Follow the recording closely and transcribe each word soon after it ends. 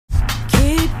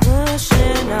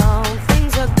going on.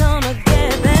 Things are gonna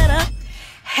get better.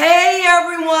 Hey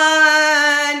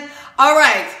everyone!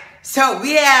 Alright, so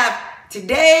we have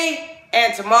today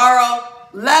and tomorrow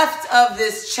left of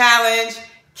this challenge.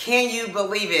 Can you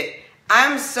believe it?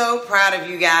 I'm so proud of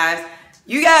you guys.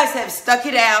 You guys have stuck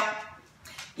it out.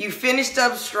 You finished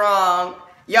up strong.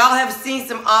 Y'all have seen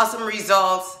some awesome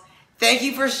results. Thank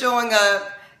you for showing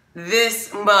up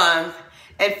this month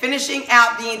and finishing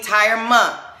out the entire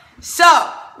month.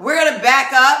 So, we're gonna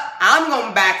back up. I'm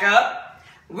gonna back up.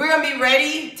 We're gonna be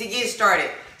ready to get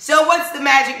started. So, what's the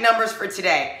magic numbers for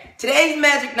today? Today's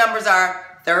magic numbers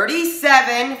are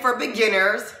 37 for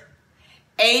beginners,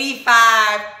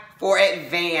 85 for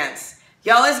advanced.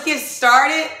 Y'all, let's get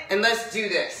started and let's do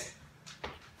this.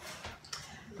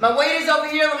 My weight is over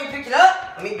here. Let me pick it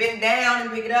up. Let me bend down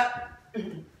and pick it up.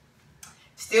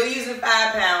 Still using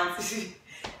 5 pounds.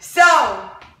 So,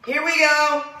 here we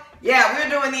go. Yeah, we're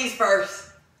doing these first.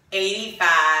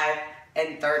 85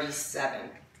 and 37.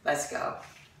 Let's go.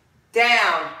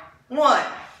 Down. 1,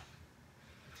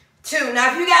 2.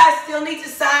 Now, if you guys still need to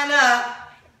sign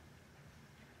up,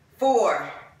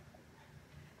 4,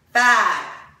 5,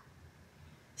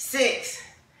 6,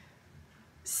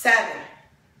 7,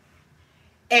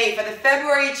 8. For the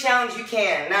February challenge, you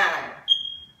can. 9,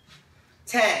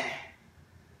 10,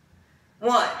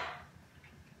 1,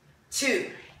 2,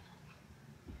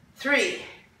 3,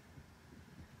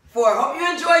 4. Hope you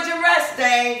enjoyed your rest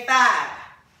day. 5,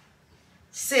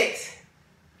 6,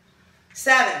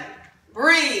 7.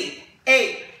 Breathe.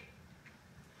 8,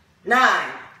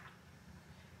 9,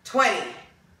 20,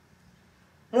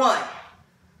 1,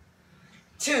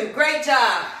 2. Great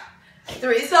job.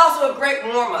 3. This is also a great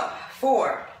warm-up.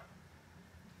 4,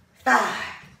 5,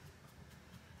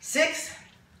 6.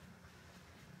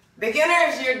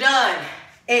 Beginners, you're done.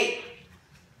 8,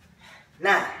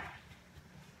 9,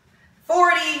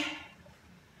 40,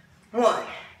 1,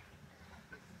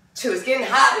 2. It's getting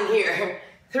hot in here.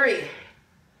 3,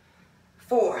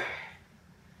 4,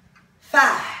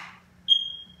 5,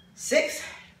 6,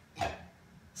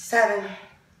 7,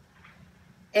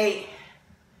 8,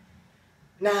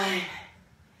 9,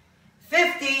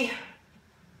 50,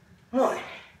 1,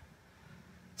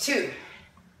 2,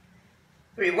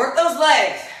 3. Work those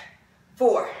legs.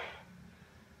 4,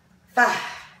 5,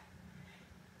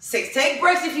 6. Take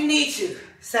breaks if you need to.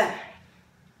 7,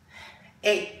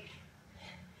 8,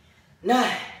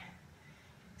 9,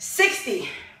 60.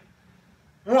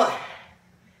 1,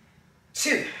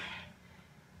 2,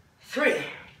 3,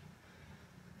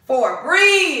 4.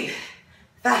 Breathe.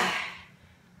 5,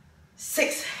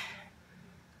 6,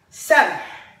 7,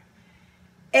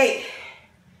 8,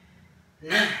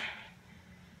 9,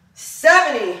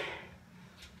 70.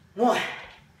 1,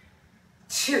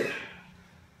 2,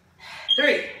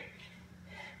 3,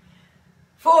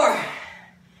 4.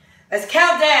 Let's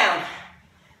count down.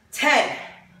 10,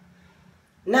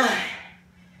 9,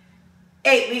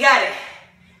 8. We got it.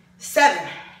 7,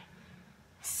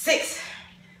 6,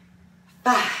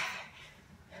 5,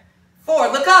 4.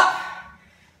 Look up.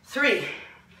 3,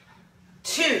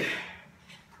 2.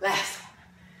 Last one.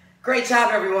 Great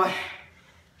job, everyone.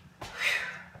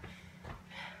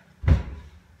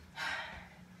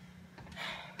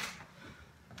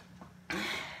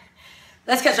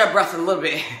 Let's catch our breath a little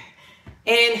bit.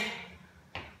 In,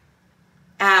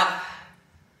 out,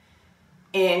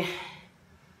 in,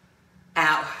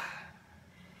 out,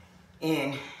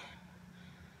 in,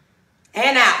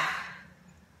 and out.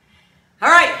 All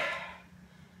right.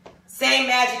 Same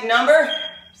magic number.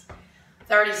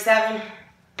 37,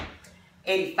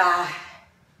 85.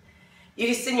 You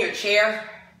can sit in your chair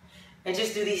and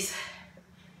just do these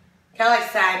kind of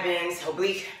like side bends,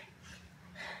 oblique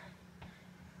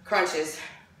crunches.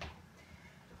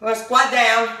 We're gonna squat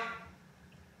down.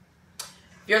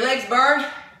 If your legs burn,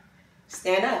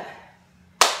 stand up.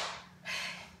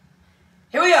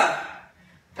 Here we go.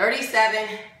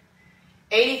 37,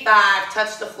 85,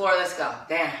 touch the floor, let's go.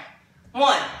 Down.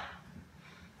 1,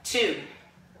 2,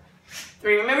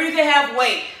 3. Remember you can have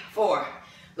weight. 4.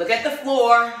 Look at the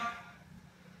floor.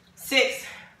 6,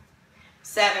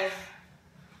 7,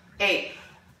 8,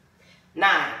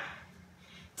 9,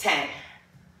 10.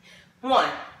 1,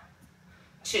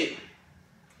 2,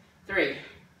 3,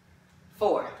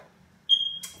 4,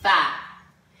 5,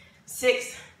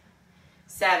 6,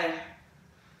 7,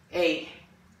 8,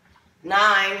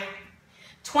 9,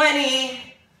 20.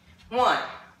 1,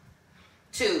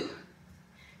 2,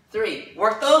 3.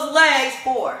 Work those legs.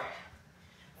 4,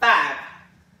 5,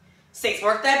 6.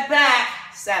 Work that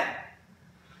back. 7,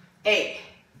 8,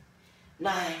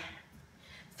 9,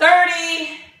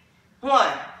 30.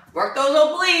 1. Work those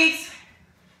obliques.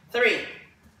 3,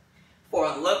 4.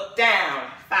 4, look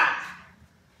down, 5,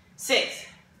 6,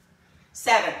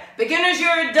 7. Beginners,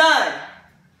 you're done.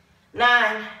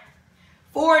 9,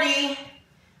 40,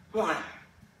 1,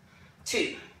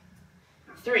 2,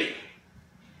 3,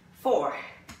 4,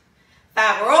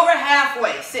 5. We're over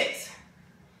halfway. 6,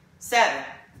 7,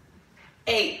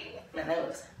 8,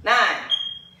 9,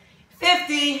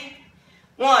 50,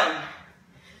 1,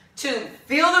 2.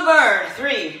 Feel the burn.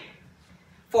 3,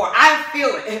 4. I feel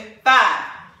it.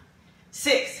 5,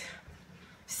 6,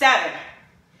 7,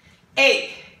 8,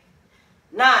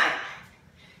 9,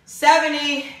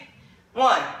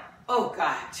 71. Oh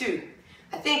God, 2.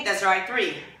 I think that's right.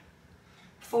 3,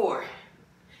 4,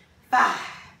 5,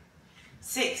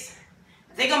 6.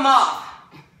 I think I'm off.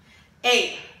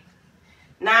 8,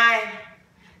 9,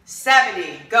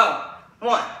 70. Go.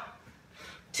 1,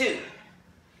 2,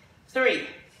 3,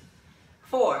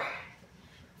 4,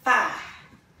 5,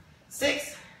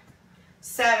 6,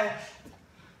 7,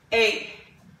 8,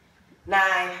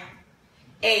 9,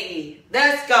 80.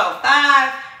 Let's go.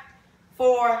 5,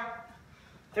 4,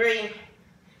 3,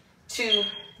 2.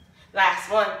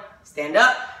 Last one. Stand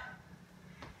up.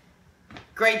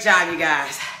 Great job, you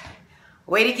guys.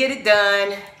 Way to get it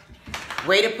done.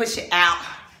 Way to push it out.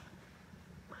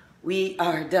 We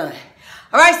are done.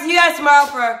 All right, see you guys tomorrow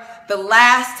for the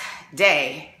last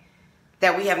day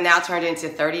that we have now turned into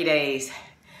 30 days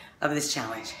of this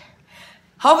challenge.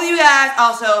 Hopefully you guys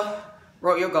also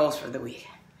wrote your goals for the week.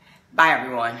 Bye,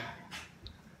 everyone.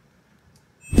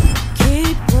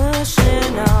 Keep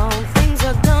pushing on, things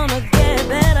are gonna get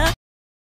better.